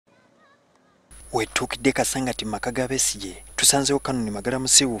Wetukidde kasangati maka ga Besigye tusanzeewo Kanoni Magala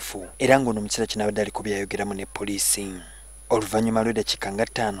musiwufu era ng'ono mu kiseera kinabadde aliko byayogeramu ne poliisi. Oluvannyuma lw'eddakiika nga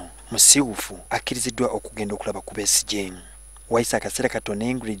 5 musiwufu akkiriziddwa okugenda okulaba ku Besigye. Wayise akaseera katono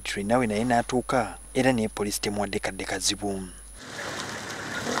Ingrid nawe naye n'atuuka era naye poliisi temuwadde kadde kazibu.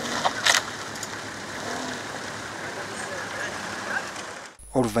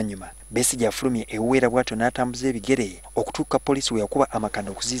 Oluvannyuma Besigye afulumye ewuweera bw'atyo n'atambuza ebigere okutuuka poliisi we yakuba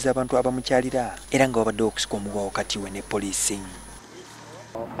amakanda okuziyiza abantu abamukyalira era nga wabadde okusika omubwa wakati we ne poliisi.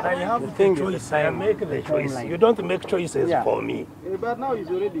 I have the choice. I make the choice. You don't make choices for me. But now he's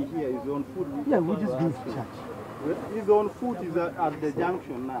already here. He's on foot. Yeah, we just go to church. He's on foot. He's at the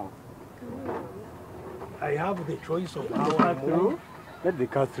junction now. I have the choice of how I move. Let the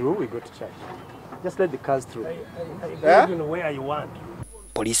car through. We go to church. Just let the cars through. I go where I want.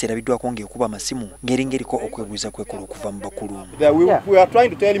 Poliisi erabiddwako ng'ekuba amasimu ng'eringa eriko okwebuuza kwekola okuva mu bakulu. We are trying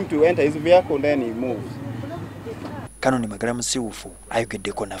to tell him to enter his vehicle and then he moves. Kanoni Magala musiwufu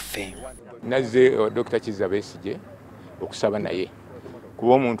ayogeddeko naffe. Nazze Dr. Kizza Besigye okusaba naye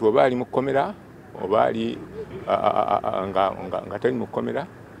kuba omuntu oba ali mu kkomera oba ali nga tali mu kkomera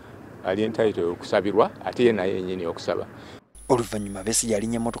ali entitled okusabirwa ate ye naye yennyini okusaba. Oluvannyuma Besigye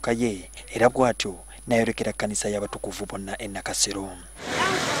alinnya emmotoka ye era bw'atyo n'ayolekera kkanisa y'abatukuvu bonna e Nakasero.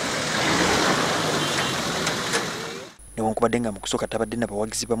 Newankubadde nga mu kusooka tabadde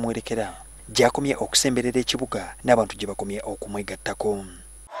n'abawagizi bamuwerekera gy'akomye okusemberera ekibuga n'abantu gye bakomye okumwegattako.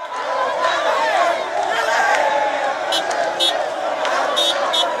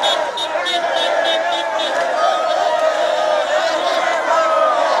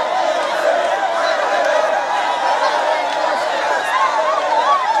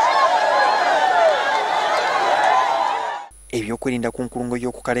 Ebyokwerinda ku nkulungo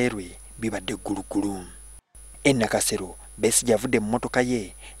y'oku Kaleerwe bibadde ggulugulu. E Nakasero Besigye avudde mu mmotoka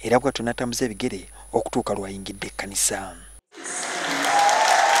ye era bw'atyo n'atambuza ebigere okutuuka lw'ayingidde ekkanisa.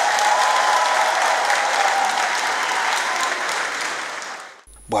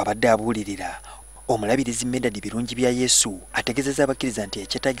 Bw'abadde abuulirira omulabirizi Medadi Birungi bya Yesu ategeezezza abakkiriza nti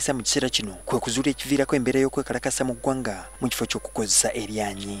ekyetaagisa mu kiseera kino kwe kuzuula ekiviirako embeera y'okwekalakasa mu ggwanga mu kifo ky'okukozesa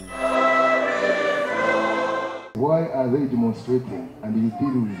eryanyi. Why are they demonstrating and you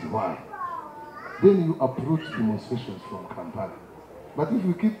deal with why? Then you approach demonstrations from Kampala. But if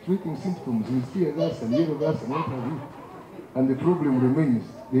you keep treating symptoms with tear gas and yellow gas and what have you, and the problem remains,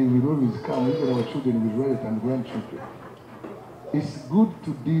 they will always come, even our children will riot and grandchildren. It's good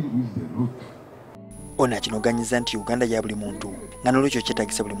to deal with the root. Ono akinoganyiza nti Uganda ya buli muntu nga n'olwekyo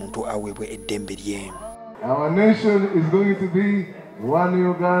kyetaagisa buli muntu aweebwe eddembe lye. Our nation is going to be one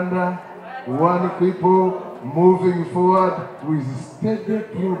Uganda, one people, moving forward with steady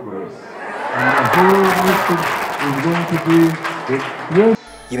progress. And the whole nation is going to be a great.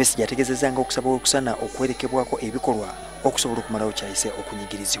 Besigye ategeezezza nga okusaba okusana okwerekebwako ebikolwa okusobola okumalawo kyayise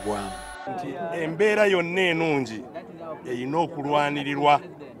okunyigirizibwa. Nti embeera yonna ennungi erina okulwanirirwa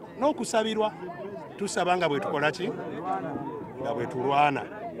n'okusabirwa. Tusaba nga bwe tukola ki? Nga bwe tulwana.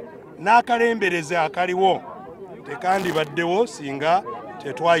 N'akalembereze akaliwo tekandibaddewo singa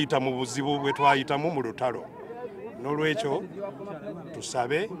tetwayita mu buzibu bwe twayitamu mu lutalo. N'olwekyo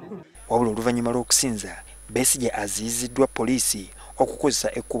tusabe. Wabula oluvannyuma lw'okusinza Besigye aziyiziddwa poliisi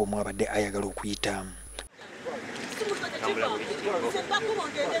okukozesa ekkubo mwabadde ayagala okuyita.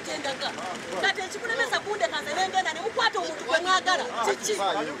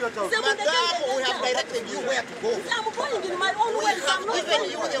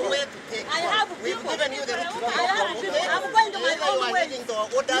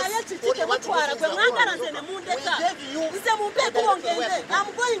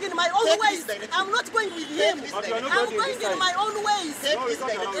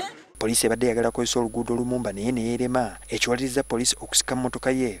 Poliisi ebadde yagala kozesa oluguudo Lumumba naye ne yeerema ekiwaliriza poliisi okusika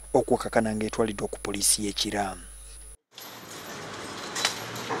mmotoka ye okuwakakana ng'etwaliddwa ku poliisi y'ekira.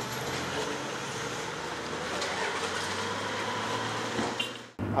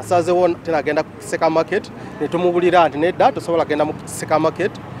 Asazeewo tena agenda ku Kiseka market ne tumubulira nti nedda tosobola genda mu Kiseka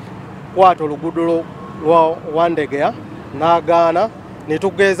market kwata oluguudo lwa Wandegeya n'agaana ne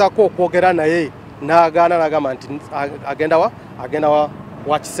tugezaako okwogera naye n'agaana n'agamba nti agenda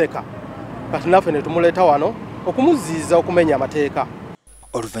wa Kiseka. Kati naffe ne tumuleeta wano okumuziyiza okumenya amateeka.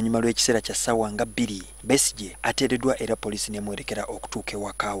 Oluvannyuma lw'ekiseera kya ssaawa nga 2 Besigye ateereddwa era poliisi n'emwerekera okutuuka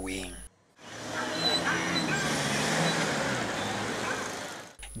ewaka we.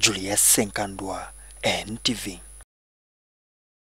 Julius Senkandwa, NTV.